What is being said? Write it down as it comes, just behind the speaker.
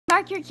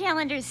Mark your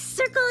calendars,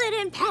 circle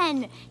it in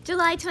pen.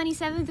 July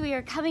 27th, we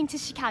are coming to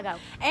Chicago.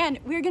 And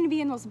we're going to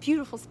be in the most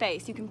beautiful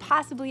space you can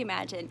possibly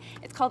imagine.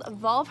 It's called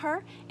Evolve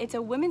Her. It's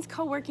a women's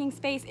co-working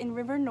space in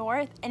River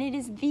North, and it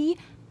is the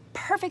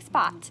perfect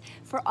spot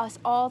for us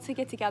all to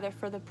get together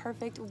for the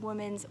perfect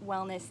Women's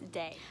Wellness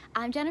Day.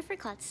 I'm Jennifer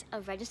Klutz,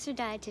 a registered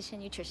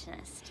dietitian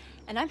nutritionist.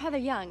 And I'm Heather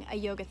Young, a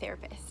yoga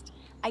therapist.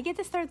 I get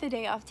to start the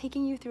day off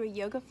taking you through a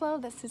yoga flow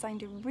that's designed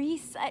to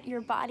reset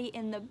your body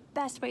in the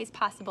best ways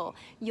possible.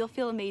 You'll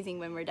feel amazing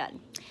when we're done.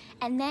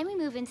 And then we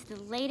move into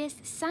the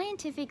latest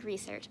scientific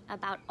research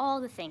about all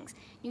the things: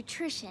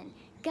 nutrition,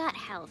 gut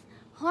health,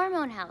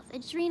 hormone health,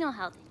 adrenal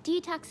health,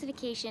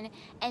 detoxification,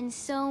 and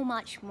so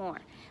much more.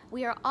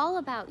 We are all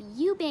about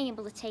you being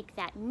able to take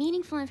that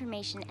meaningful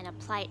information and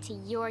apply it to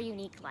your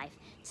unique life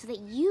so that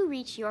you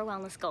reach your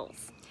wellness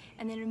goals.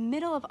 And in the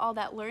middle of all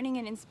that learning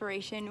and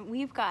inspiration,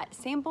 we've got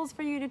samples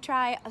for you to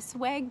try, a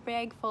swag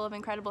bag full of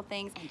incredible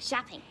things.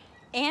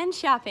 And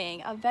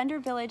shopping. A vendor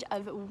village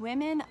of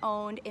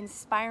women-owned,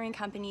 inspiring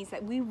companies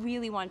that we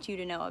really want you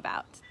to know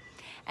about.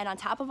 And on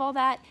top of all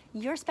that,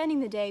 you're spending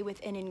the day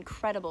with an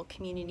incredible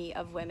community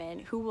of women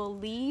who will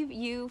leave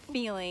you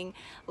feeling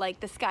like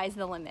the sky's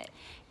the limit.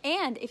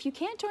 And if you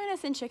can't join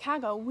us in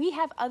Chicago, we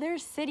have other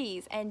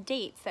cities and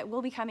dates that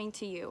will be coming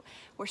to you.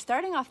 We're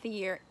starting off the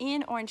year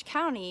in Orange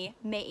County,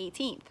 May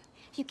 18th.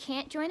 If you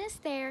can't join us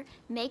there,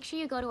 make sure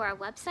you go to our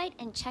website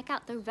and check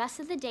out the rest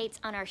of the dates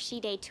on our She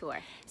Day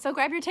tour. So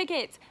grab your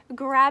tickets,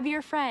 grab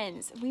your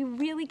friends. We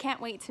really can't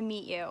wait to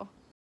meet you.